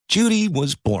Judy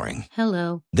was boring.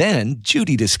 Hello. Then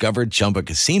Judy discovered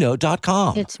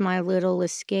ChumbaCasino.com. It's my little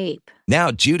escape. Now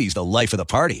Judy's the life of the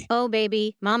party. Oh,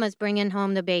 baby, mama's bringing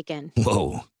home the bacon.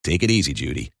 Whoa, take it easy,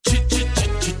 Judy.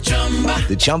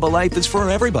 The Chumba life is for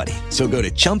everybody. So go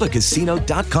to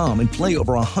ChumbaCasino.com and play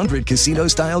over 100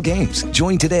 casino-style games.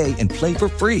 Join today and play for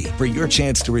free for your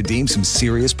chance to redeem some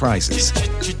serious prizes.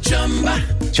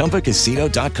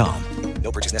 ChumbaCasino.com.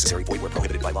 No purchase necessary. Void where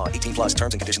prohibited by law. 18 plus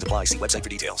terms and conditions apply. See website for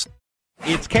details.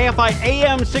 It's KFI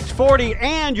AM 640,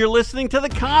 and you're listening to The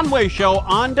Conway Show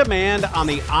on demand on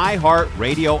the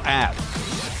iHeartRadio app.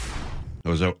 It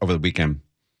was over the weekend.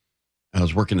 I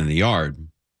was working in the yard.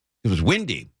 It was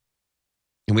windy,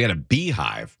 and we had a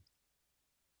beehive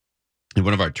in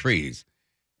one of our trees.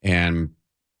 And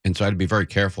so I had to be very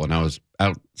careful, and I was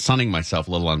out sunning myself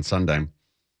a little on Sunday.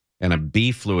 And a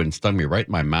bee flew and stung me right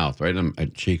in my mouth, right in my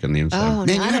cheek on the inside. Oh,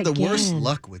 man, you have the worst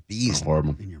luck with bees.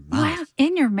 Horrible. In your mouth. Wow,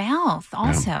 in your mouth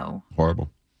also. Yeah, horrible.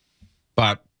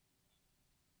 But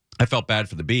I felt bad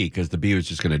for the bee because the bee was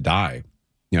just going to die.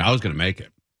 You know, I was going to make it.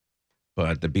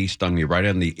 But the bee stung me right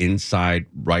on the inside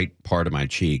right part of my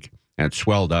cheek, and it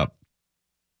swelled up.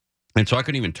 And so I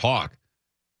couldn't even talk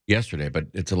yesterday, but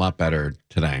it's a lot better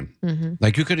today. Mm-hmm.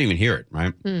 Like, you couldn't even hear it,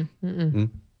 right?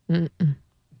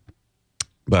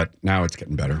 But now it's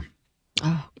getting better.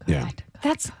 Oh, God. Yeah.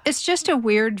 It's just a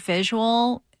weird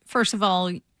visual. First of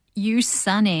all, you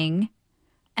sunning,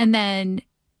 and then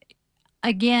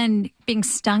again being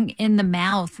stung in the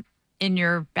mouth in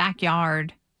your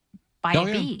backyard by a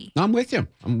bee. No, I'm with you.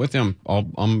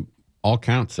 All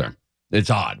counts there. It's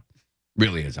odd.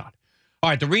 Really is odd. All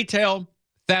right, the retail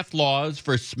theft laws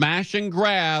for smash and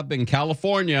grab in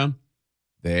California,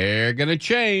 they're going to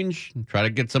change. Try to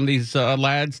get some of these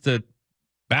lads to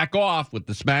back off with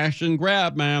the smash and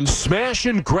grab, man. Smash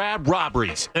and grab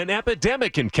robberies, an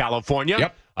epidemic in California.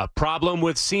 Yep. A problem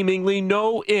with seemingly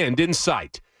no end in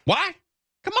sight. What?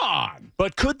 Come on.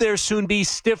 But could there soon be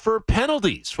stiffer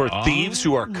penalties for thieves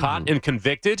who are caught and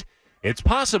convicted? It's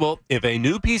possible if a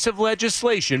new piece of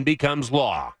legislation becomes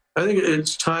law. I think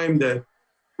it's time that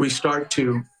we start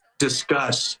to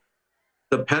discuss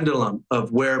the pendulum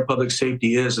of where public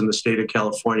safety is in the state of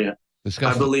California.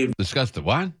 Discuss the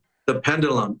what? The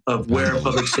pendulum of where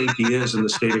public safety is in the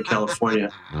state of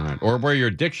California. All right. Or where your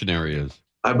dictionary is.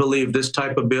 I believe this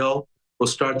type of bill will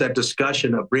start that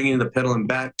discussion of bringing the pendulum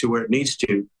back to where it needs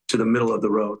to the middle of the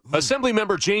road.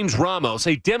 Assemblymember James Ramos,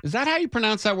 Is that how you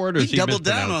pronounce that word? Or He doubled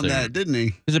down on that, didn't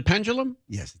he? Is it pendulum?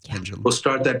 Yes, it's pendulum. We'll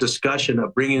start that discussion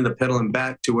of bringing the pendulum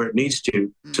back to where it needs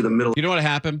to the middle. You know what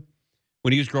happened?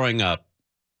 When he was growing up,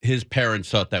 his parents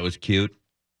thought that was cute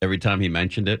every time he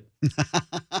mentioned it.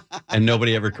 And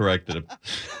nobody ever corrected him.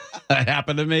 That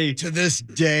happened to me. To this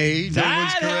day, no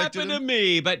one's corrected happened him. to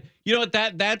me. But you know what?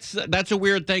 That's a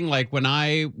weird thing. Like when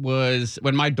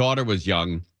my daughter was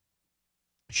young,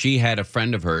 she had a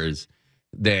friend of hers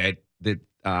and I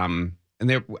don't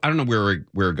know where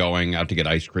we were going out to get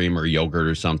ice cream or yogurt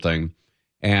or something.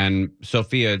 And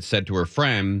Sophia had said to her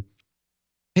friend,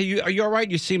 "Hey, are you all right?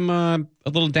 You seem a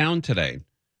little down today."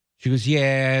 She goes,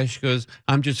 "Yeah." She goes,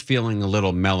 "I'm just feeling a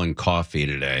little melon coffee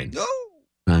today."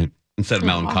 Right. Instead of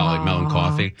melancholy, melon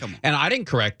coffee. And I didn't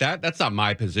correct that. That's not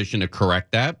my position to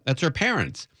correct that. That's her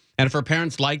parents. And if her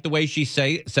parents like the way she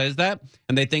says that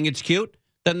and they think it's cute,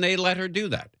 then they let her do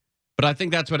that. But I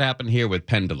think that's what happened here with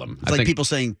pendulum. It's like people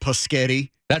saying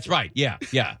Paschetti. That's right. Yeah.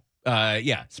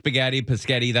 Spaghetti,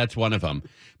 Paschetti, that's one of them.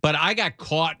 But I got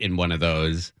caught in one of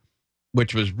those,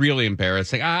 which was really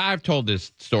embarrassing. I've told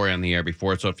this story on the air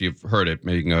before, so if you've heard it,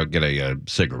 maybe you can go get a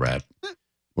cigarette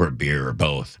or a beer or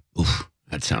both. Oof,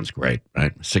 that sounds great,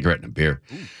 right? A cigarette and a beer.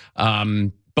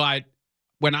 But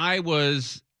when I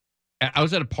was at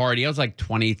a party, I was like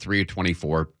 23 or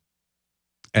 24,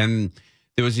 and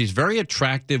there was these very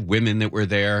attractive women that were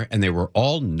there, and they were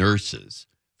all nurses.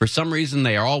 For some reason,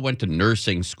 they all went to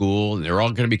nursing school, and they were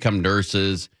all going to become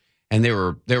nurses, and they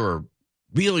were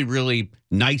really, really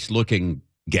nice-looking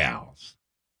gals.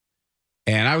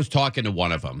 And I was talking to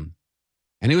one of them,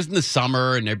 and it was in the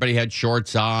summer, and everybody had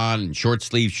shorts on and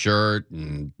short-sleeve shirt,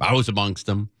 and I was amongst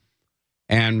them.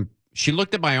 And she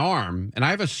looked at my arm, and I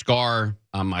have a scar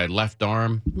on my left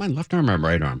arm. My left arm or my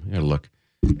right arm? I gotta look.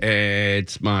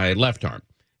 It's my left arm.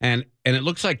 And it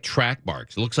looks like track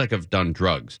marks. It looks like I've done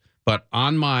drugs. But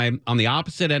on the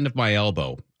opposite end of my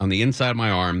elbow, on the inside of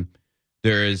my arm,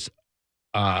 there's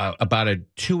about a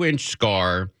 2-inch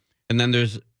scar, and then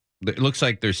it looks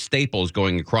like there's staples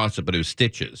going across it, but it was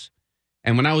stitches.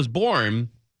 And when I was born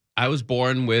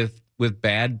with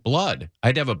bad blood. I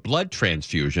had to have a blood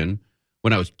transfusion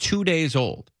when I was 2 days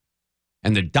old.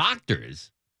 And the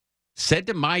doctors said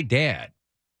to my dad,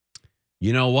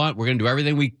 you know what? We're going to do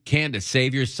everything we can to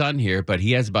save your son here, but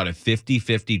he has about a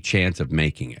 50-50 chance of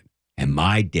making it. And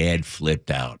my dad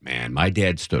flipped out, man. My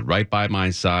dad stood right by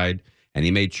my side, and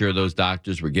he made sure those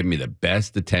doctors were giving me the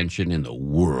best attention in the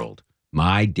world.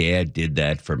 My dad did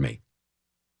that for me.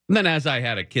 And then as I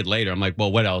had a kid later, I'm like,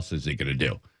 well, what else is he going to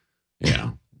do? You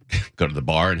know, go to the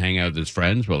bar and hang out with his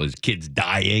friends while his kid's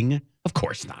dying? Of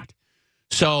course not.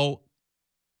 So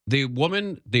the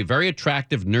woman, the very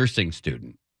attractive nursing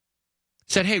student,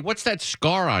 said, hey, what's that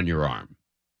scar on your arm?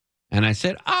 And I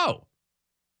said,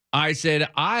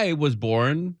 I was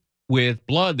born with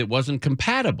blood that wasn't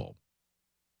compatible.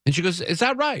 And she goes, is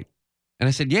that right? And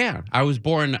I said, yeah, I was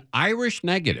born Irish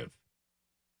negative.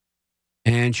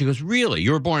 And she goes, really?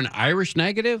 You were born Irish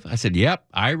negative? I said, yep,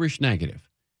 Irish negative.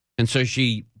 And so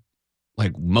she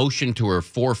motioned to her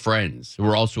 4 friends who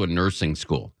were also in nursing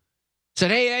school. Said,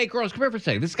 hey, girls, come here for a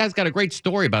second. This guy's got a great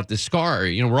story about this scar.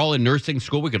 You know, we're all in nursing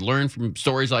school. We could learn from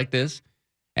stories like this.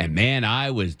 And man,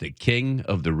 I was the king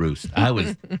of the roost.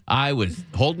 I was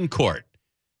holding court.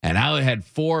 And I had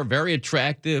 4 very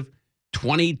attractive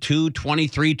 22,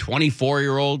 23,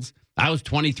 24-year-olds. I was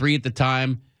 23 at the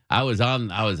time. I was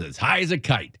as high as a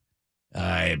kite.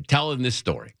 I'm telling this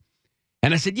story.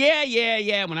 And I said,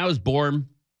 yeah. When I was born,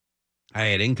 I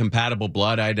had incompatible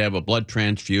blood. I had to have a blood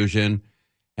transfusion.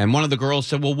 And one of the girls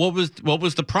said, well, what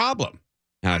was the problem?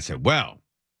 And I said, well,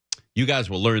 you guys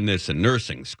will learn this in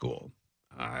nursing school,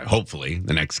 hopefully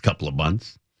the next couple of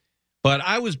months. But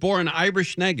I was born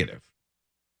Irish negative.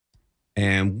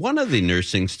 And one of the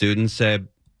nursing students said,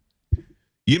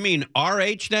 you mean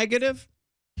RH negative?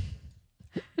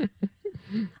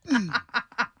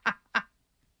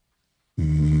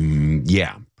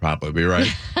 Yeah, probably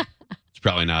right. It's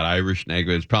probably not Irish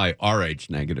negative. It's probably RH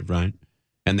negative, right?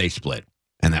 And they split.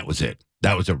 And that was it.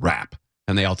 That was a wrap.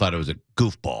 And they all thought it was a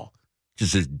goofball.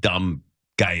 Just this dumb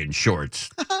guy in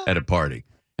shorts at a party.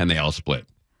 And they all split.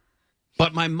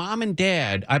 But my mom and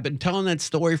dad, I've been telling that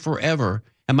story forever.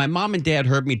 And my mom and dad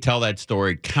heard me tell that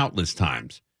story countless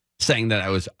times, saying that I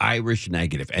was Irish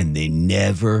negative. And they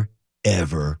never,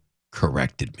 ever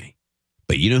corrected me.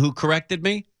 But you know who corrected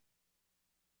me?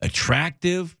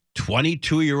 Attractive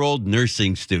 22-year-old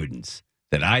nursing students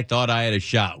that I thought I had a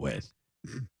shot with.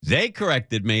 They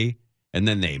corrected me, and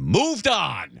then they moved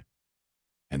on,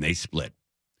 and they split.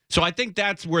 So I think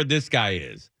that's where this guy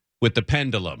is with the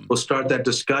pendulum. We'll start that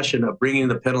discussion of bringing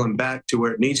the pendulum back to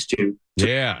where it needs to.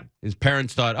 Yeah. His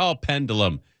parents thought, oh,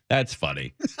 pendulum. That's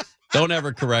funny. Don't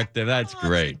ever correct it. That's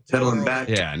great. Pendulum back.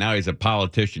 Yeah, now he's a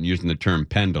politician using the term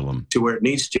pendulum. To where it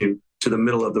needs to the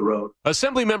middle of the road.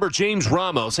 Assemblymember James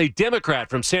Ramos, a Democrat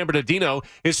from San Bernardino,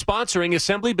 is sponsoring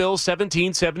Assembly Bill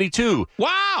 1772.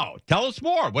 Wow! Tell us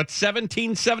more. What's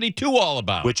 1772 all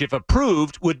about? Which, if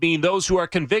approved, would mean those who are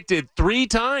convicted 3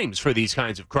 times for these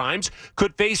kinds of crimes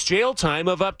could face jail time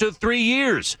of up to 3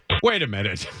 years. Wait a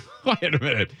minute.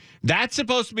 That's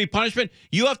supposed to be punishment?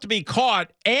 You have to be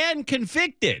caught and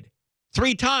convicted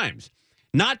 3 times.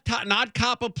 Not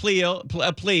cop a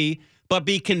plea, but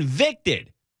be convicted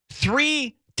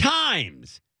 3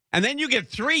 times. And then you get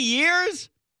 3 years?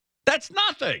 That's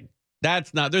nothing.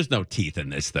 There's no teeth in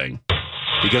this thing.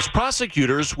 Because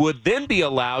prosecutors would then be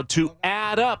allowed to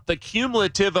add up the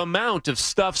cumulative amount of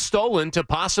stuff stolen to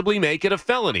possibly make it a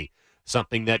felony,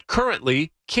 something that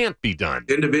currently can't be done.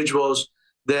 Individuals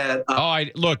that...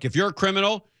 Look, if you're a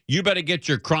criminal, you better get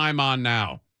your crime on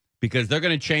now, because they're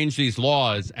going to change these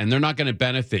laws, and they're not going to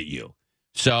benefit you.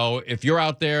 So if you're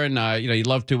out there and you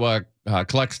love to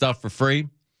collect stuff for free,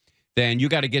 then you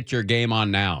got to get your game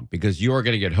on now, because you are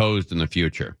going to get hosed in the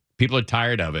future. People are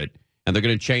tired of it, and they're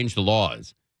going to change the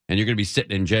laws, and you're going to be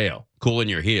sitting in jail, cooling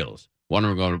your heels,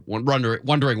 wondering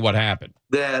what happened.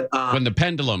 That when the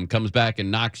pendulum comes back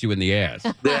and knocks you in the ass.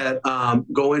 That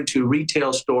go into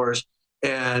retail stores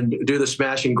and do the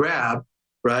smash and grab,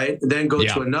 right? And then go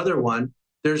to another one.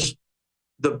 There's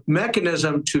the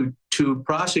mechanism to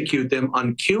prosecute them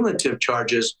on cumulative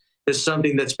charges is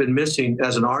something that's been missing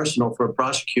as an arsenal for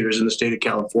prosecutors in the state of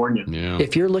California. Yeah.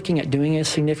 If you're looking at doing a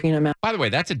significant amount... By the way,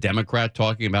 that's a Democrat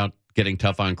talking about getting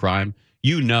tough on crime.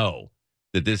 You know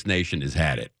that this nation has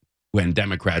had it when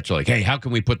Democrats are like, hey, how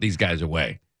can we put these guys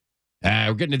away?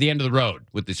 We're getting to the end of the road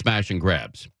with the smash and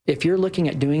grabs. If you're looking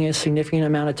at doing a significant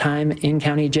amount of time in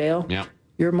county jail... Yeah.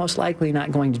 You're most likely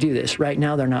not going to do this. Right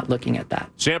now, they're not looking at that.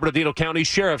 San Bernardino County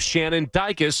Sheriff Shannon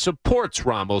Dykes supports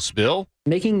Ramos' bill.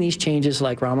 Making these changes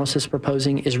like Ramos is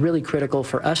proposing is really critical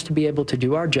for us to be able to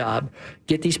do our job,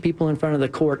 get these people in front of the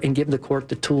court, and give the court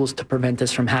the tools to prevent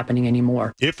this from happening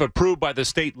anymore. If approved by the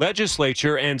state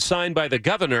legislature and signed by the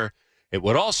governor, it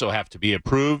would also have to be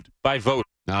approved by voters.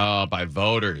 Oh, by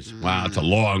voters. Wow, it's a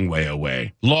long way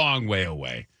away. Long way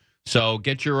away. So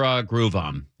get your groove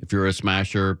on. If you're a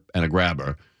smasher and a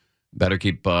grabber, better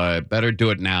do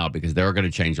it now because they're going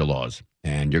to change the laws,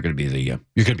 and you're going to be a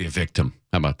victim.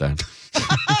 How about that?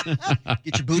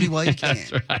 Get your booty while you can.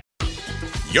 That's right.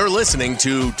 You're listening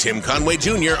to Tim Conway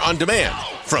Jr. on demand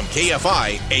from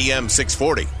KFI AM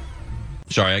 640.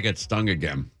 Sorry, I got stung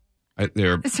again. Is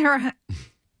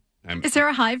there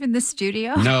a hive in the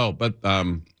studio? No, but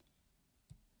the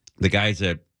guys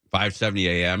at 570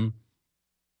 AM,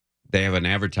 they have an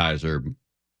advertiser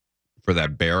for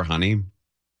that bear honey.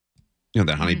 You know,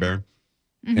 that honey bear?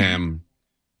 Mm-hmm. And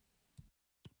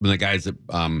when the guys that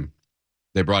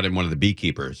they brought in one of the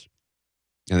beekeepers,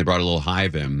 and they brought a little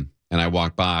hive in, and I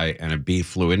walked by, and a bee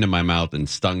flew into my mouth and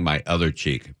stung my other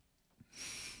cheek.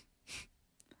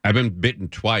 I've been bitten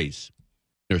twice,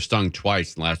 or stung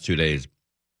twice in the last 2 days.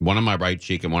 One on my right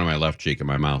cheek and one on my left cheek in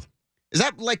my mouth. Is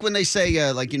that like when they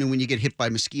say, when you get hit by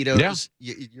mosquitoes,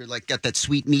 you're like got that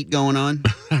sweet meat going on?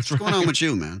 That's What's going on with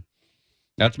you, man?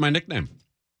 That's my nickname.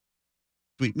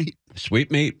 Sweet meat.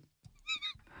 Sweet meat.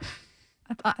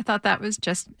 I thought that was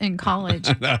just in college.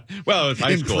 Well, it was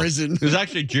high In school. prison. It was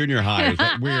actually junior high. It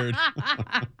was weird.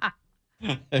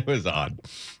 It was odd.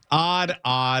 Odd.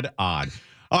 All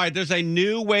right, there's a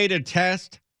new way to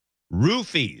test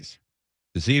roofies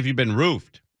to see if you've been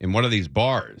roofed in one of these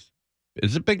bars.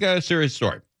 It's a big, serious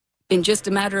story. In just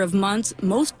a matter of months,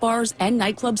 most bars and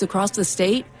nightclubs across the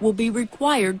state will be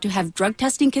required to have drug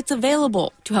testing kits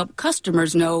available to help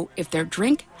customers know if their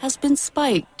drink has been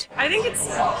spiked. I think it's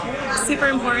super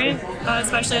important,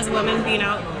 especially as a woman being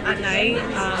out at night,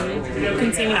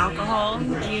 consuming alcohol.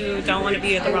 You don't want to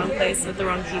be at the wrong place with the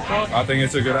wrong people. I think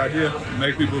it's a good idea.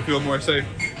 Make people feel more safe.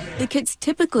 The kits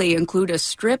typically include a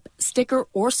strip, sticker,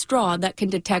 or straw that can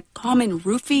detect common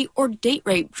roofie or date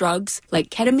rape drugs like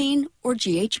ketamine or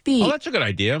GHB. Oh, that's a good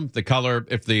idea. The color,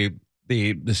 if the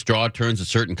straw turns a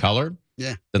certain color,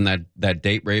 then that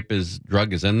date rape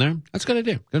drug is in there. That's a good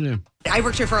idea. Good idea. I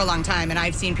worked here for a long time, and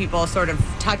I've seen people sort of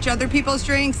touch other people's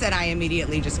drinks, and I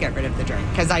immediately just get rid of the drink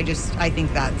because I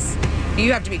think that's,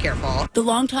 you have to be careful. The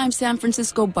longtime San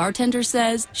Francisco bartender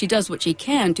says she does what she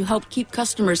can to help keep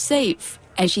customers safe.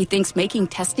 And she thinks making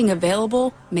testing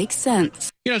available makes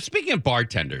sense. You know, speaking of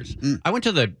bartenders, I went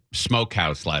to the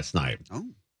Smokehouse last night. Oh.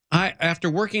 After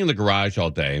working in the garage all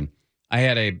day, I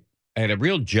had a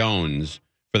real Jones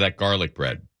for that garlic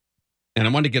bread. And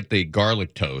I wanted to get the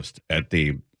garlic toast at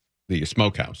the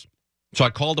Smokehouse. So I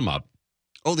called them up.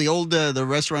 Oh, the old the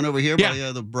restaurant over here by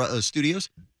the studios?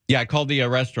 Yeah, I called the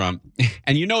restaurant.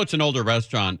 And you know it's an older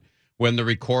restaurant when the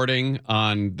recording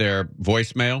on their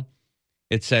voicemail,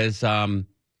 it says,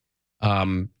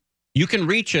 you can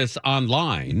reach us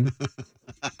online.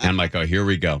 And I'm like, oh, here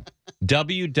we go.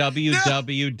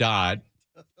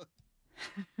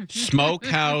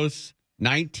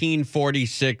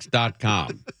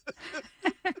 www.smokehouse1946.com.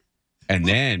 And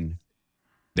then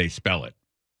they spell it.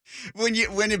 When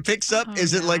it picks up,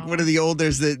 is it like one of the old?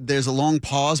 There's a long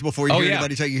pause before you hear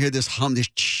anybody talk. You hear this hum, this.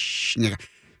 And you go,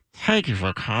 thank you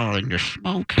for calling the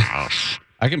Smokehouse.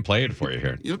 I can play it for you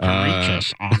here. You can reach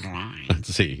us online.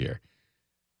 Let's see here.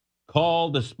 Call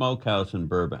the Smokehouse in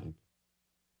Burbank.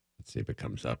 Let's see if it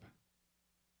comes up.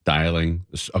 Dialing.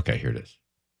 Okay, here it is.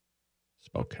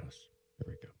 Smokehouse. Here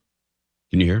we go.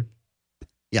 Can you hear?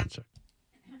 Yeah.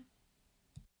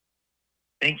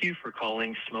 Thank you for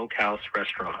calling Smokehouse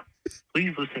Restaurant.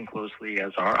 Please listen closely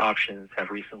as our options have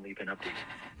recently been updated.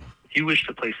 If you wish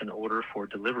to place an order for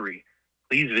delivery,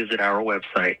 please visit our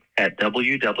website at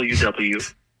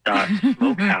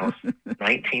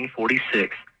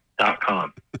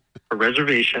www.smokehouse1946.com. For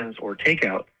reservations or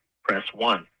takeout, press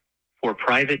 1. For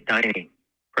private dining,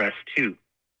 press 2.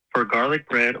 For garlic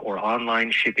bread or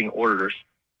online shipping orders,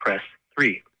 press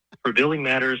 3. For billing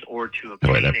matters or to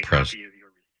obtain a copy of your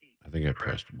receipt, I think I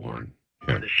pressed 1.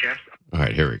 Here. For the chef's. All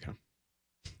right, here we go.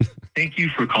 Thank you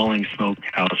for calling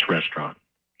Smokehouse Restaurant.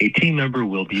 A team member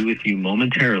will be with you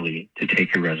momentarily to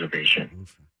take your reservation.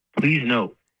 Please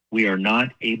note, we are not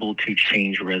able to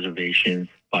change reservations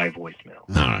by voicemail.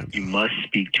 Right. You must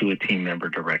speak to a team member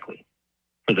directly.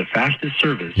 For the fastest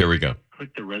service, here we go.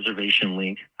 Click the reservation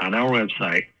link on our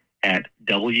website at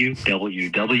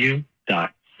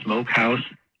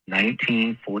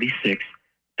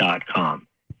www.smokehouse1946.com.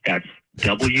 That's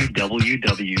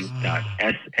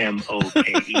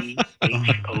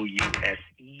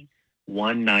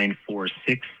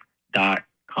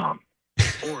www.smokehouse1946.com.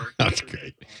 That's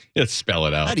great. Let's spell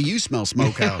it out. How do you smell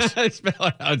Smokehouse? Spell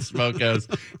it out, Smokehouse.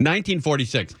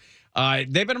 1946.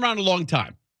 They've been around a long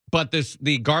time, but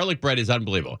the garlic bread is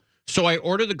unbelievable. So I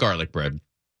ordered the garlic bread,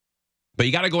 but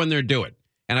you got to go in there and do it.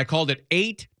 And I called at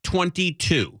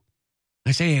 8:22.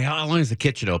 I say, hey, how long is the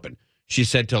kitchen open? She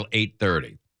said till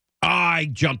 8:30. I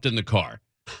jumped in the car.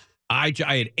 I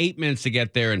had 8 minutes to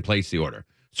get there and place the order.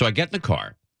 So I get in the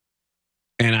car,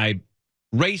 and I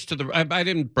race to I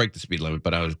didn't break the speed limit,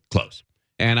 but I was close.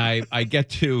 And I get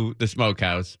to the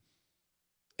Smokehouse,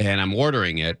 and I'm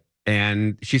ordering it.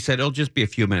 And she said, it'll just be a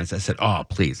few minutes. I said, oh,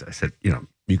 please. I said,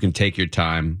 you can take your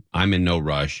time. I'm in no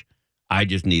rush. I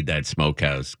just need that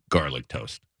Smokehouse garlic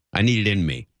toast. I need it in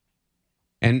me.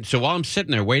 And so while I'm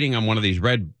sitting there waiting on one of these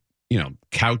red,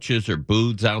 couches or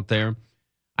booths out there,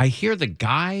 I hear the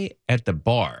guy at the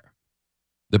bar,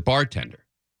 the bartender,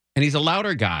 and he's a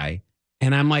louder guy.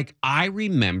 And I'm like, I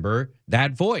remember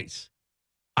that voice.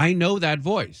 I know that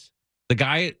voice. The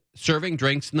guy serving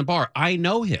drinks in the bar. I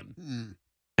know him.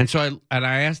 And so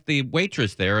I asked the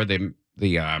waitress there, or the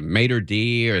maitre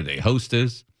d' or the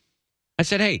hostess. I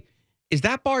said, hey, is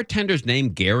that bartender's name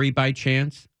Gary by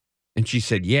chance? And she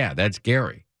said, yeah, that's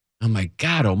Gary. I'm like,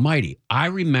 God almighty. I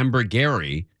remember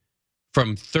Gary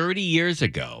from 30 years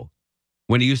ago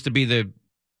when he used to be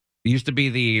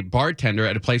the bartender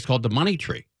at a place called the Money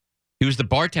Tree. He was the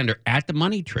bartender at the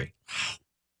Money Tree.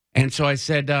 And so I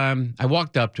said, I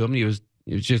walked up to him. He was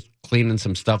just cleaning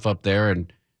some stuff up there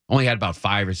and only had about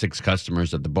 5 or 6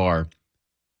 customers at the bar.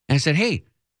 And I said, hey,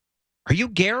 are you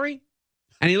Gary?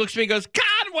 And he looks at me and goes,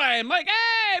 Conway. I'm like,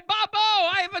 hey, Bobo,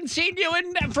 I haven't seen you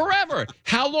in forever.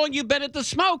 How long you been at the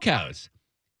Smokehouse?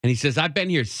 And he says, I've been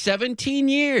here 17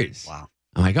 years. Wow.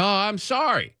 I'm like, oh, I'm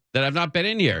sorry that I've not been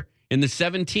in here in the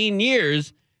 17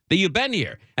 years that you've been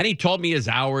here. And he told me his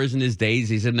hours and his days.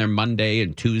 He's in there Monday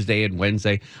and Tuesday and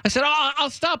Wednesday. I said, oh,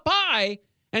 I'll stop by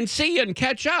and see you and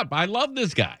catch up. I love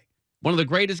this guy. One of the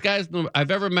greatest guys I've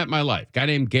ever met in my life. A guy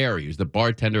named Gary, who's the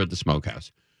bartender at the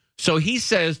Smokehouse. So he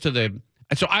says I'm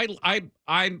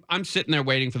sitting there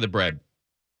waiting for the bread.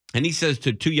 And he says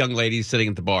to 2 young ladies sitting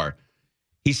at the bar,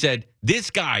 he said, this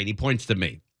guy, and he points to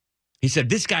me. He said,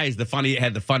 this guy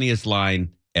had the funniest line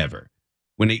ever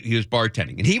when he was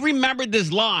bartending. And he remembered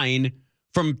this line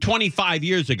from 25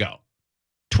 years ago.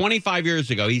 25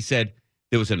 years ago, he said,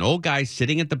 there was an old guy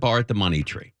sitting at the bar at the Money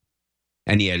Tree.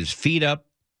 And he had his feet up.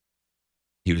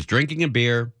 He was drinking a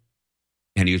beer.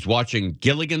 And he was watching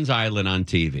Gilligan's Island on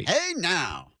TV. Hey,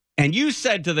 now. And you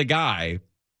said to the guy,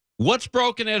 what's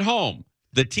broken at home?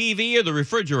 The TV or the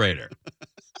refrigerator?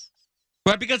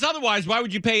 Right? Because otherwise, why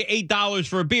would you pay $8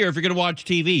 for a beer if you're going to watch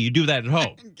TV? You do that at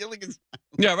home. Gilligan's Island.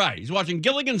 Yeah, right. He's watching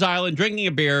Gilligan's Island, drinking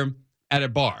a beer at a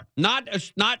bar. Not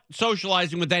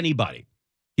socializing with anybody.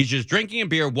 He's just drinking a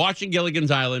beer, watching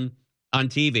Gilligan's Island on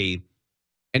TV,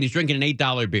 and he's drinking an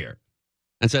 $8 beer.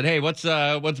 And said, hey, what's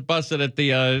busted at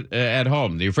the at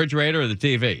home? The refrigerator or the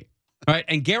TV? All right.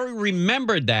 And Gary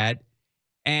remembered that.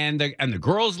 And the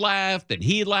girls laughed, and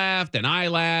he laughed, and I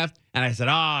laughed. And I said,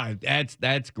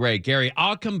 that's great, Gary.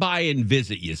 I'll come by and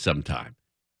visit you sometime.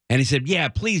 And he said, yeah,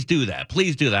 please do that.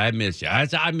 Please do that. I miss you. I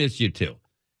said, I miss you too.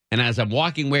 And as I'm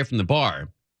walking away from the bar,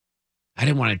 I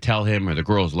didn't want to tell him or the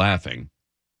girls laughing.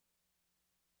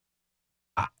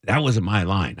 That wasn't my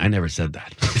line. I never said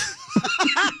that.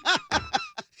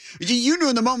 You knew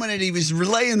in the moment that he was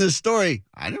relaying this story.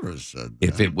 I never said that.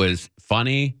 If it was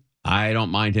funny, I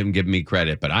don't mind him giving me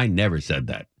credit, but I never said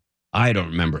that. I don't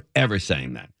remember ever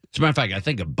saying that. As a matter of fact, I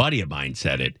think a buddy of mine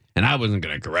said it, and I wasn't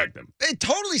going to correct him. It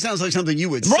totally sounds like something you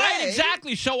would say. Right,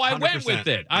 exactly. So I went with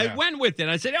it. I went with it.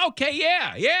 I said, okay,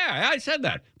 yeah, I said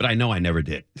that. But I know I never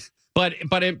did. But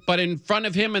in front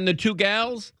of him and the 2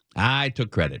 gals, I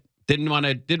took credit. Didn't want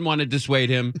to dissuade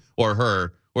him or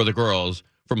her or the girls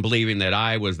from believing that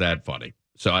I was that funny.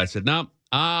 So I said, no.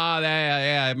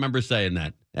 Yeah, I remember saying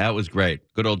that. That was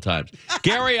great. Good old times.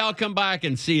 Gary, I'll come back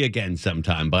and see you again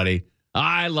sometime, buddy.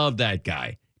 I love that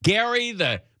guy. Gary,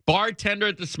 the bartender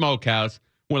at the Smokehouse,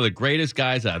 one of the greatest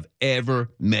guys I've ever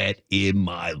met in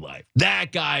my life.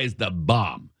 That guy is the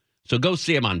bomb. So go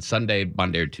see him on Sunday,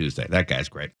 Monday, or Tuesday. That guy's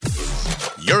great.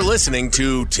 You're listening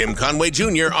to Tim Conway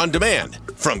Jr. On Demand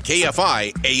from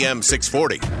KFI AM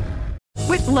 640.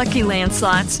 With Lucky Land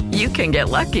Slots, you can get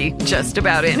lucky just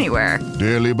about anywhere.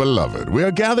 Dearly beloved, we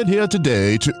are gathered here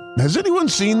today to... Has anyone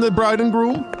seen the bride and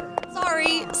groom?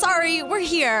 Sorry, we're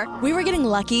here. We were getting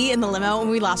lucky in the limo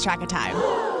and we lost track of time.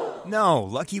 No,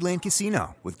 Lucky Land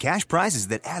Casino, with cash prizes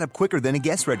that add up quicker than a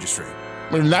guest registry.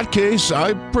 In that case,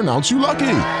 I pronounce you lucky.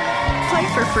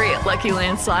 Play for free at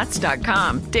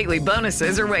LuckyLandSlots.com. Daily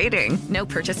bonuses are waiting. No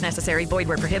purchase necessary. Void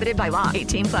where prohibited by law.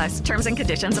 18+. Terms and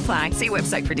conditions apply. See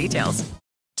website for details.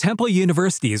 Temple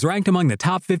University is ranked among the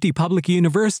top 50 public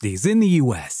universities in the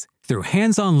U.S. Through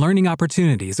hands-on learning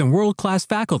opportunities and world-class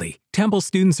faculty, Temple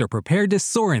students are prepared to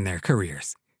soar in their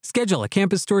careers. Schedule a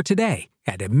campus tour today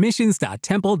at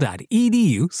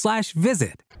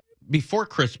admissions.temple.edu/visit. Before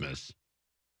Christmas,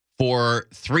 for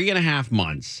 3.5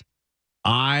 months,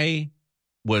 I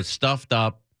was stuffed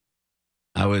up.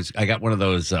 I got one of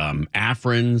those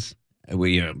Afrins,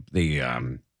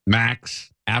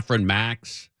 Max, Afrin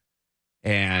Max,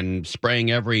 and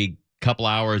spraying every couple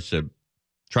hours to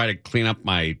try to clean up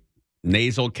my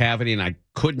nasal cavity, and I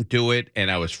couldn't do it,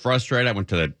 and I was frustrated. I went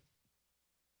to the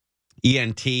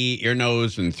ENT, ear,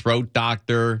 nose, and throat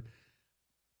doctor.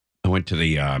 I went to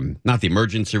the, not the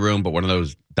emergency room, but one of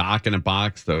those doc in a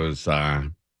box, those,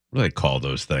 what do they call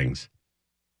those things?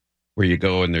 Where you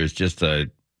go and there's just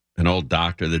an old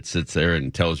doctor that sits there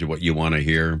and tells you what you want to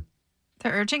hear. The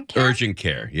urgent care? Urgent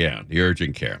care, yeah, the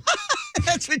urgent care.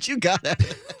 That's what you got.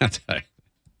 That's right.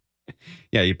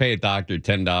 Yeah, you pay a doctor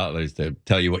 $10 to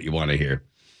tell you what you want to hear.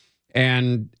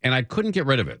 And I couldn't get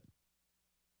rid of it.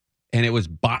 And it was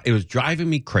driving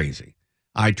me crazy.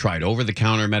 I tried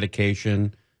over-the-counter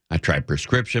medication. I tried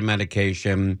prescription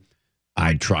medication.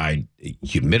 I tried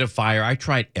humidifier. I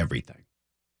tried everything.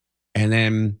 And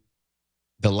then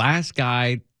the last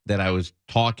guy that I was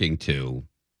talking to,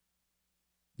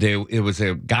 it was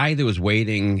a guy that was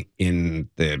waiting in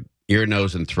the ear,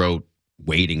 nose, and throat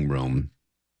waiting room.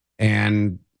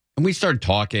 And we started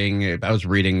talking. I was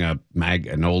reading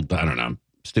an old, I don't know,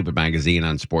 stupid magazine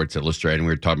on Sports Illustrated. We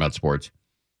were talking about sports.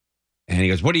 And he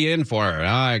goes, "What are you in for?"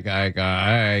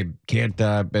 I can't,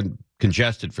 been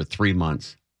congested for 3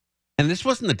 months. And this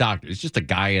wasn't the doctor. It's just a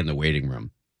guy in the waiting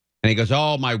room. And he goes,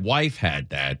 "Oh, my wife had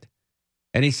that."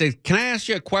 And he says, "Can I ask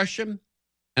you a question?"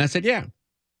 And I said, "Yeah."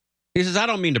 He says, "I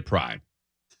don't mean to pry."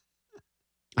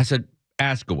 I said,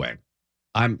 "Ask away.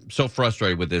 I'm so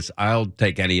frustrated with this. I'll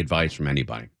take any advice from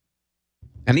anybody."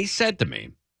 And he said to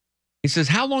me, he says,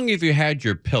 "How long have you had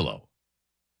your pillow?"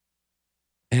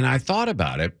 And I thought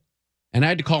about it, and I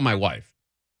had to call my wife.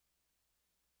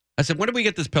 I said, "When did we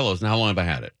get this pillows, and how long have I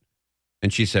had it?"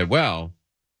 And she said, "Well,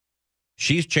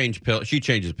 she changes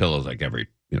pillows like every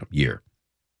year."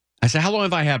 I said, "How long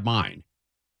have I had mine?"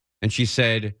 And she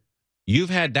said, "You've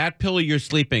had that pillow you're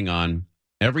sleeping on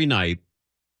every night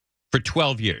for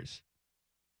 12 years.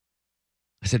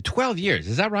 I said, 12 years,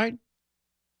 is that right?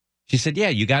 She said, "Yeah,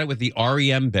 you got it with the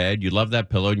REM bed. You love that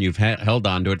pillow, and you've held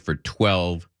on to it for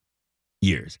 12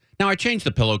 years. Now, I change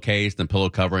the pillowcase and the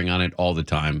pillow covering on it all the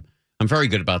time. I'm very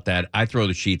good about that. I throw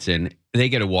the sheets in. They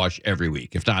get a wash every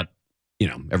week, if not,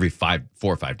 every 4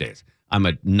 or 5 days. I'm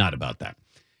a nut about that."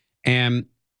 And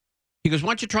he goes, "Why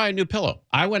don't you try a new pillow?"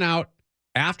 I went out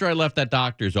after I left that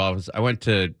doctor's office. I went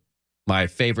to my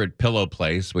favorite pillow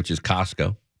place, which is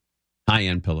Costco,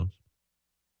 high-end pillows.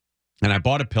 And I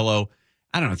bought a pillow.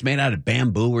 I don't know, it's made out of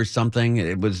bamboo or something.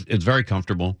 It's very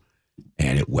comfortable.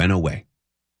 And it went away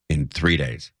in 3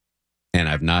 days. And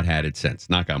I've not had it since,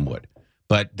 knock on wood.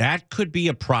 But that could be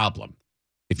a problem.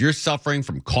 If you're suffering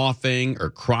from coughing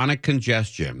or chronic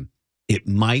congestion, it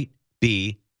might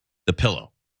be the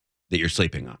pillow that you're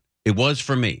sleeping on. It was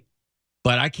for me.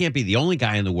 But I can't be the only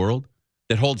guy in the world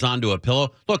that holds on to a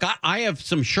pillow. Look, I have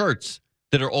some shirts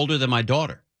that are older than my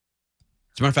daughter.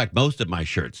 As a matter of fact, most of my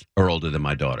shirts are older than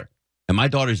my daughter. And my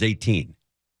daughter's 18.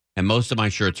 And most of my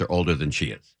shirts are older than she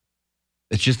is.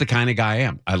 It's just the kind of guy I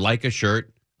am. I like a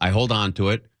shirt. I hold on to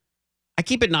it. I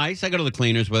keep it nice. I go to the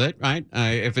cleaners with it, right?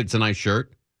 If it's a nice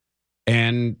shirt.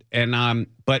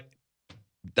 But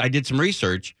I did some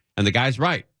research, and the guy's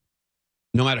right.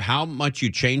 No matter how much you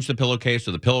change the pillowcase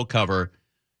or the pillow cover,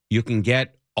 you can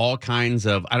get all kinds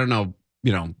of, I don't know,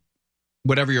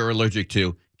 whatever you're allergic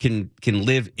to can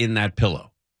live in that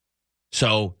pillow.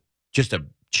 So just a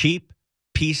cheap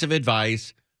piece of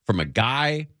advice from a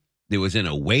guy that was in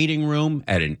a waiting room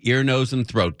at an ear, nose, and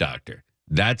throat doctor.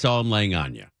 That's all I'm laying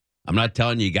on you. I'm not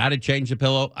telling you got to change the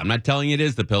pillow. I'm not telling you it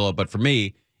is the pillow, but for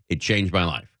me, it changed my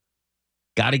life.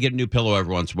 Got to get a new pillow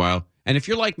every once in a while. And if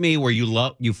you're like me, where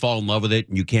you fall in love with it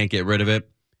and you can't get rid of it,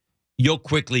 you'll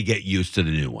quickly get used to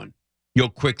the new one. You'll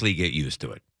quickly get used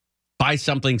to it. Buy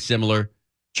something similar,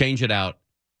 change it out,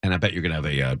 and I bet you're going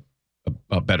to have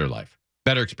a better life,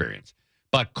 better experience.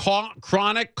 But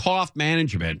chronic cough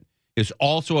management is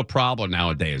also a problem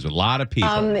nowadays. A lot of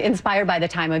people. Inspired by the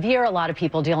time of year, a lot of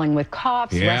people dealing with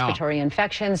coughs, respiratory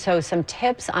infections. So some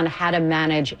tips on how to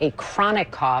manage a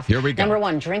chronic cough. Here we go. Number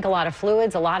one, drink a lot of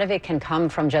fluids. A lot of it can come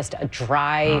from just a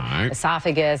dry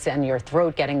esophagus and your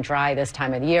throat getting dry this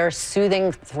time of the year.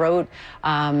 Soothing throat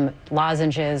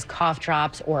lozenges, cough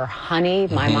drops, or honey.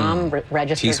 My mom,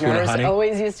 registered nurse,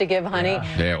 always used to give honey.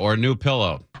 Yeah, or a new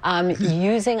pillow.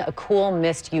 Using a cool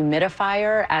mist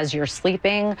humidifier as you're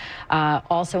sleeping,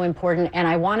 also important. And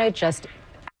I want to just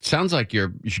Sounds like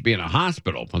you should be in a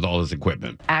hospital with all this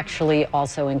equipment. Actually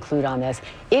also include on this,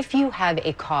 if you have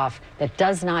a cough that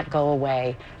does not go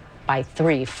away by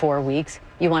 3-4 weeks,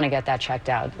 you want to get that checked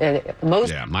out.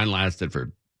 Yeah, mine lasted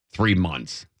for 3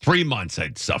 months. 3 months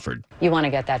I'd suffered. You want to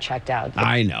get that checked out.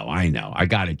 I know. I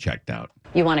got it checked out.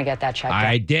 You want to get that checked out.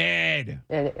 I did.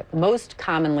 Most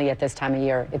commonly at this time of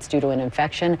year, it's due to an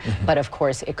infection, but of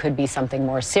course it could be something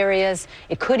more serious.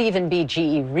 It could even be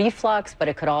GE reflux, but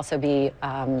it could also be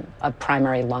a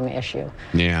primary lung issue.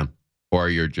 Yeah, or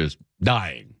you're just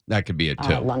dying. That could be it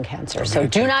too. Lung cancer. So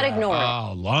do not ignore it.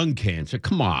 Oh, lung cancer.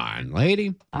 Come on,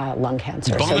 lady. Lung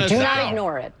cancer. So do not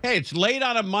ignore it. Hey, it's late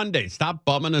on a Monday. Stop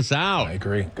bumming us out. I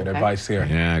agree. Good advice here.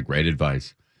 Yeah, great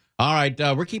advice. All right,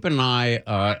 we're keeping an eye,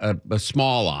 a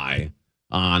small eye,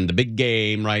 on the big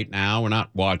game right now. We're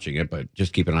not watching it, but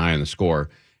just keep an eye on the score.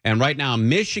 And right now,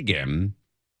 Michigan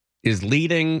is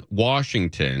leading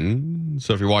Washington.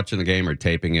 So if you're watching the game or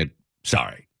taping it,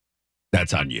 sorry,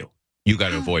 that's on you. You got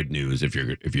to avoid news if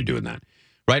you're doing that.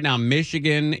 Right now,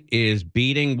 Michigan is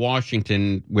beating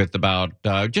Washington with about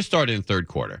just started in the third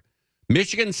quarter.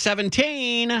 Michigan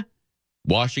 17,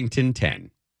 Washington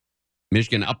 10.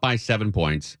 Michigan up by 7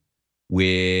 points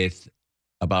with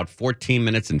about 14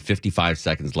 minutes and 55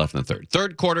 seconds left in the third.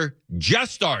 Third quarter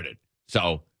just started.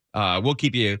 So we'll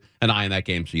keep you an eye on that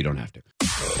game so you don't have to.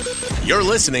 You're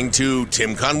listening to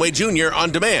Tim Conway Jr.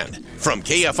 on demand from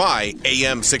KFI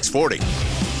AM 640.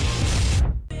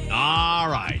 All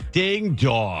right. Ding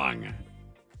dong.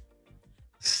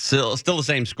 Still the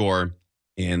same score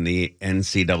in the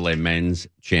NCAA Men's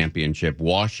Championship.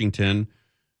 Washington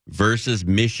versus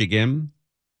Michigan.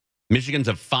 Michigan's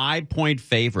a 5-point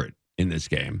favorite in this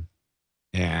game,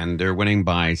 and they're winning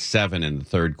by 7 in the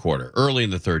third quarter, early in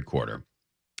the third quarter.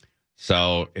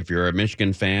 So if you're a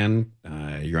Michigan fan,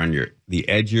 you're on the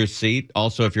edge of your seat.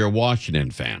 Also, if you're a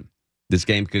Washington fan, this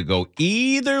game could go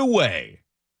either way.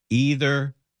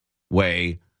 Either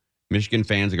way, Michigan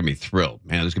fans are going to be thrilled.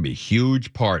 Man, there's going to be a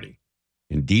huge party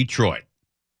in Detroit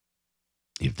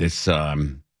if this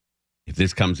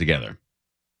comes together.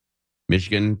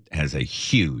 Michigan has a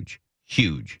huge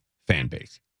fan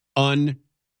base.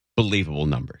 Unbelievable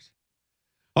numbers.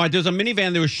 All right, there's a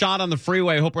minivan that was shot on the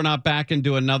freeway. Hope we're not back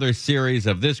into another series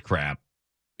of this crap.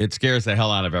 It scares the hell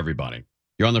out of everybody.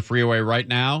 You're on the freeway right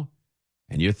now,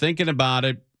 and you're thinking about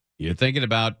it. You're thinking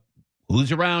about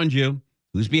who's around you,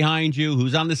 who's behind you,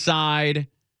 who's on the side,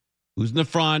 who's in the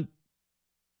front,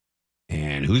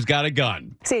 and who's got a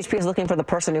gun. CHP is looking for the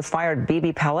person who fired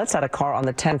BB pellets at a car on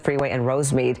the 10 freeway in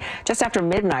Rosemead. Just after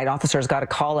midnight, officers got a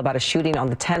call about a shooting on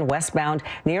the 10 westbound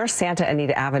near Santa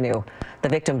Anita Avenue. The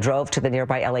victim drove to the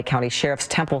nearby LA County Sheriff's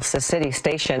Temple City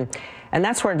station, and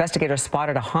that's where investigators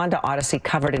spotted a Honda Odyssey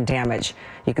covered in damage.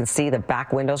 You can see the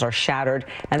back windows are shattered,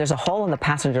 and there's a hole in the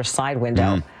passenger side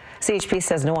window. CHP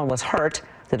says no one was hurt.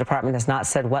 The department has not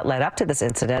said what led up to this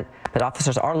incident, but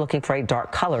officers are looking for a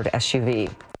dark-colored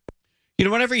SUV. You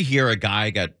know, whenever you hear a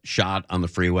guy got shot on the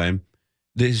freeway,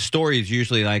 the story is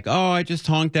usually like, oh, I just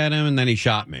honked at him and then he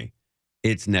shot me.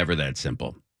 It's never that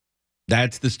simple.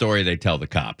 That's the story they tell the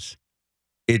cops.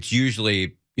 It's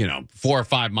usually, 4 or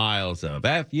 5 miles of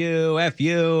F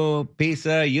you, piece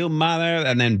of you mother,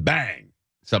 and then bang,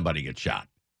 somebody gets shot.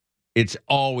 It's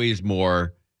always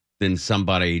more than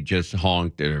somebody just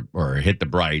honked or hit the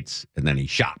brights and then he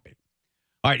shot me.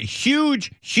 All right,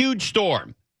 huge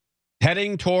storm.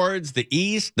 Heading towards the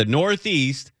east, the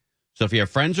northeast. So if you have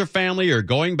friends or family or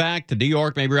going back to New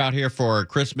York, maybe you're out here for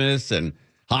Christmas and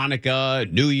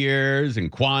Hanukkah, New Year's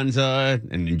and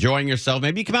Kwanzaa and enjoying yourself.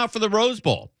 Maybe you come out for the Rose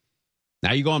Bowl.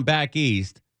 Now you're going back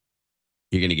east.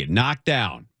 You're going to get knocked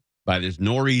down by this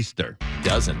nor'easter.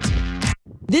 Doesn't.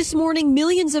 This morning,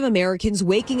 millions of Americans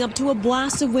waking up to a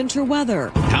blast of winter weather.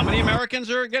 How many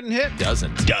Americans are getting hit?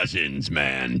 Dozens. Dozens,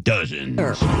 man. Dozens.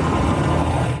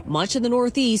 Much of the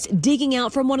Northeast digging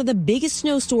out from one of the biggest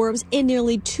snowstorms in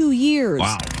nearly 2 years.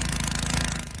 Wow.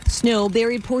 Snow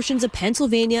buried portions of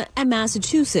Pennsylvania and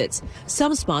Massachusetts.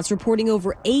 Some spots reporting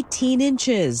over 18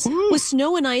 inches. With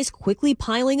snow and ice quickly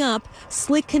piling up,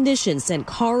 slick conditions sent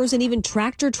cars and even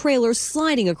tractor trailers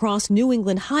sliding across New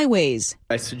England highways.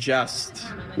 I suggest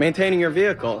maintaining your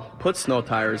vehicle. Put snow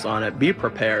tires on it. Be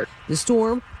prepared. The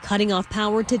storm cutting off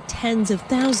power to tens of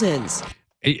thousands.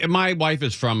 My wife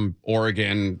is from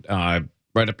Oregon,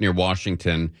 right up near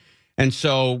Washington. And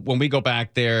so when we go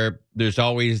back there, there's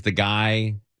always the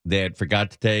guy that forgot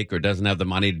to take or doesn't have the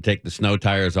money to take the snow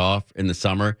tires off in the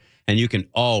summer. And you can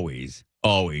always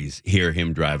hear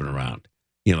him driving around.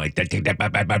 You know, like that,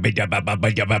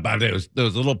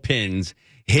 those little pins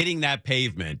hitting that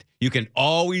pavement. You can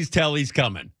always tell he's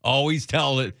coming. Always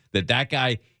tell that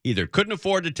guy either couldn't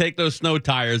afford to take those snow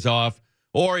tires off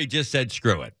or he just said,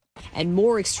 screw it. And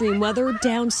more extreme weather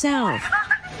down south.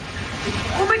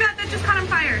 Oh my God, that just caught on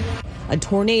fire. A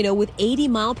tornado with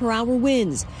 80-mile-per-hour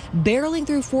winds barreling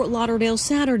through Fort Lauderdale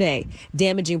Saturday,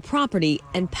 damaging property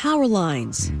and power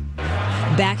lines.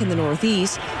 Back in the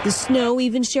Northeast, the snow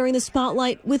even sharing the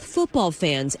spotlight with football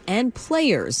fans and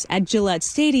players at Gillette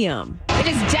Stadium. It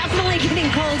is definitely getting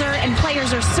colder, and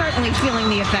players are certainly feeling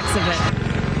the effects of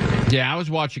it. Yeah, I was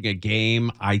watching a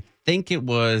game. I think it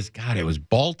was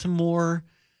Baltimore.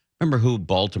 Remember who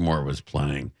Baltimore was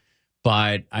playing.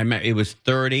 But it was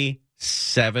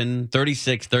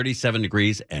 36, 37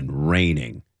 degrees and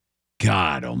raining.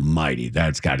 God almighty,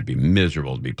 that's got to be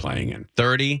miserable to be playing in.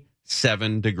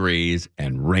 37 degrees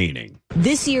and raining.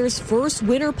 This year's first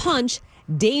winter punch,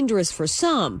 dangerous for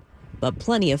some, but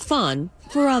plenty of fun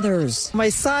for others. My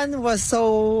son was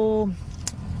so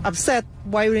upset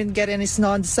why we didn't get any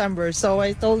snow in December, so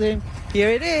I told him, here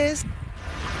it is.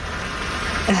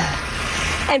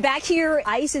 And back here,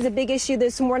 ice is a big issue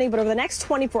this morning, but over the next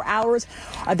 24 hours,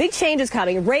 a big change is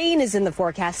coming. Rain is in the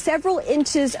forecast, several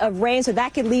inches of rain, so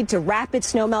that could lead to rapid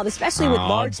snow melt, especially with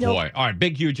large snow. Oh, boy. All right,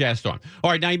 big, huge ass storm.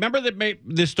 All right, now you remember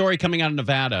this story coming out of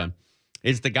Nevada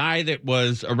is the guy that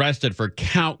was arrested for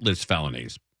countless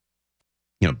felonies.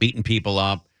 You know, beating people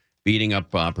up, beating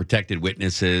up protected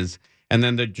witnesses. And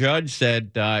then the judge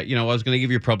said, I was going to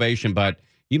give you probation, but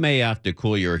you may have to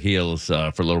cool your heels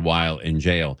for a little while in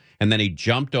jail. And then he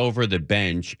jumped over the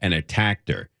bench and attacked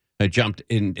her. He jumped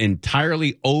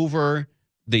entirely over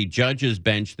the judge's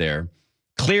bench there,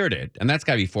 cleared it, and that's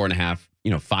got to be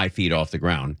 4.5, 5 feet off the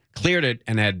ground. Cleared it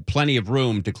and had plenty of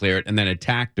room to clear it, and then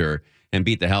attacked her and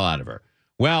beat the hell out of her.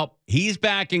 Well, he's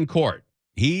back in court.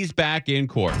 He's back in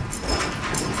court.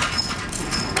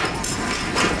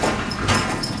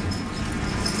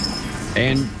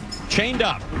 And chained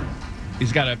up.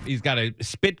 He's got a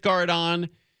spit guard on.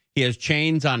 He has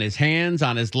chains on his hands,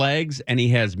 on his legs, and he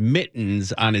has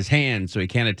mittens on his hands so he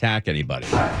can't attack anybody.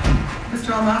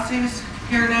 Mr. Almasi is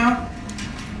here now.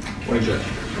 Morning, Judge.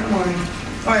 Good morning.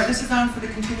 All right, this is on for the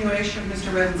continuation of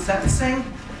Mr. Redden's sentencing.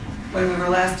 When we were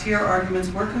last here, arguments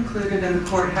were concluded and the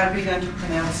court had begun to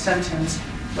pronounce sentence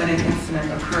when an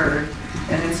incident occurred.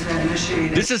 An incident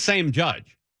initiated. This is the same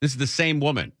judge. This is the same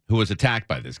woman who was attacked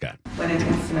by this guy. When an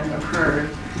incident occurred,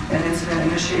 an incident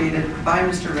initiated by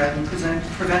Mr. Redden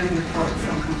preventing the court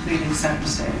from completing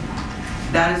sentencing.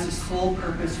 That is the sole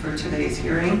purpose for today's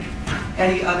hearing.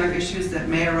 Any other issues that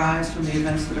may arise from the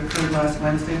events that occurred last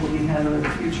Wednesday will be handled at a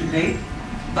future date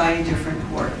by a different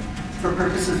court. For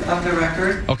purposes of the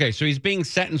record. Okay, so he's being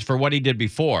sentenced for what he did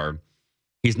before.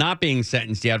 He's not being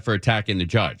sentenced yet for attacking the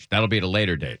judge. That'll be at a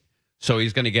later date. So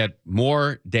he's going to get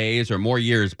more days or more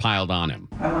years piled on him.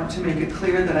 I want to make it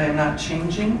clear that I am not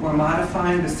changing or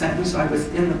modifying the sentence I was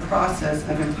in the process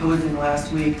of imposing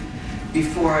last week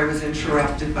before I was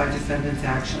interrupted by defendant's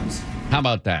actions. How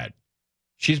about that?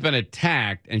 She's been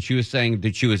attacked, and she was saying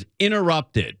that she was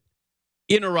interrupted.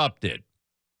 Interrupted.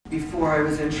 Before I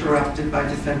was interrupted by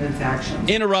defendant's actions.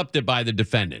 Interrupted by the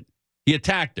defendant. He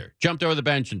attacked her, jumped over the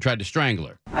bench, and tried to strangle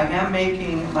her. I am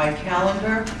making my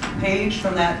calendar page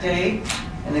from that day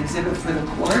an exhibit for the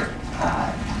court.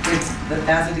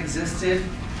 As it existed,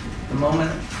 the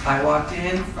moment I walked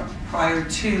in, prior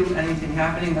to anything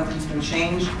happening, nothing's been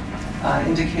changed,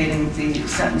 indicating the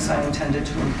sentence I intended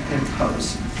to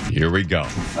impose. Here we go.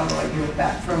 Although I give it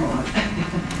back for a moment.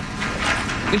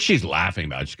 I think she's laughing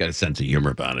about it. She's got a sense of humor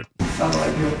about it. Although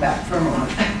I give it back for a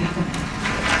moment.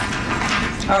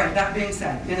 All right, that being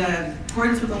said, in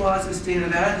accordance with the laws of the state of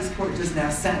Nevada, this court does now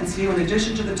sentence you, in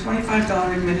addition to the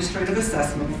 $25 administrative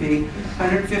assessment fee,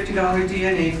 $150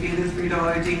 DNA fee, the $3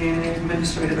 DNA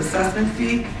administrative assessment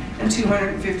fee, and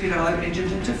 $250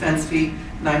 indigent defense fee,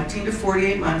 19 to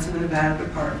 48 months in the Nevada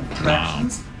Department of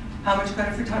Corrections. Wow. How much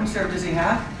credit for time served does he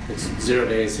have? It's 0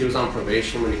 days. He was on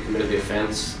probation when he committed the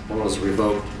offense and was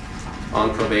revoked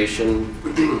on probation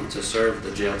to serve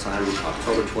the jail time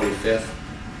October 25th.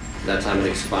 That time it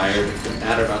expired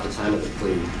at about the time of the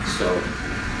plea.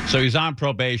 So he's on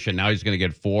probation. Now he's going to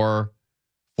get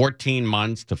 14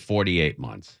 months to 48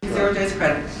 months. 0 days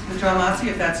credit. Mr. Almasi,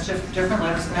 if that's different,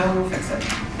 let us know and we'll fix it.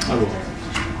 I will.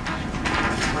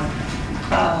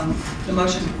 The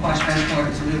motion to quash bench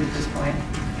warrant is moved at this point.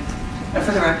 And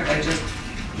for the record, I just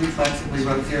reflexively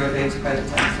wrote 0 days credit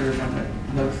time served on the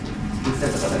notes.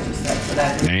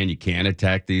 And you can't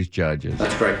attack these judges.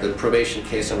 That's correct. The probation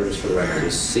case number, just for the record,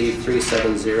 is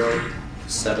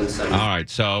C37077. All right,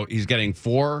 so he's getting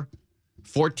 4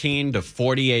 14 to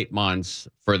 48 months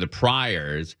for the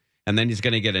priors, and then he's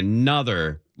going to get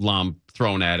another lump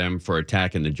thrown at him for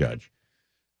attacking the judge.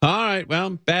 All right, well,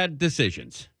 bad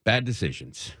decisions.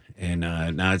 And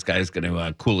now this guy's going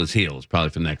to cool his heels probably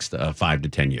for the next 5 to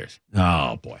 10 years.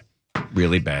 Oh, boy.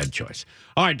 Really bad choice.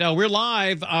 All right, we're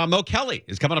live. Mo Kelly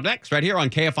is coming up next right here on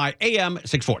KFI AM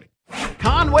 640.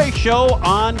 Conway Show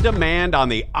on demand on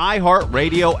the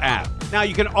iHeartRadio app. Now,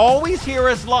 you can always hear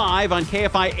us live on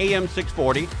KFI AM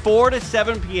 640, 4 to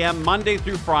 7 p.m. Monday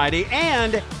through Friday,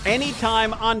 and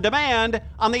anytime on demand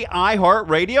on the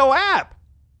iHeartRadio app.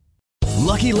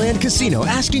 Lucky Land Casino,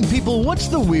 asking people, what's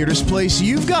the weirdest place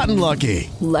you've gotten lucky?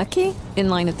 Lucky? In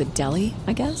line at the deli,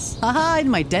 I guess? Aha, in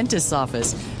my dentist's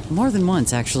office. More than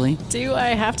once, actually. Do I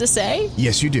have to say?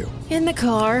 Yes, you do. In the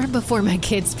car before my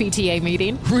kids' PTA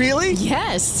meeting. Really?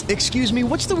 Yes. Excuse me,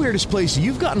 what's the weirdest place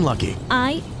you've gotten lucky?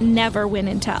 I never win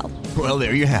and tell. Well,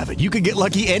 there you have it. You can get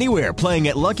lucky anywhere, playing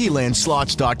at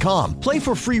LuckyLandSlots.com. Play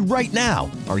for free right now.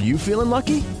 Are you feeling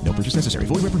lucky? No purchase necessary.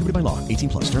 Void where prohibited by law.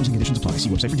 18+. Terms and conditions apply. See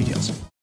website for details.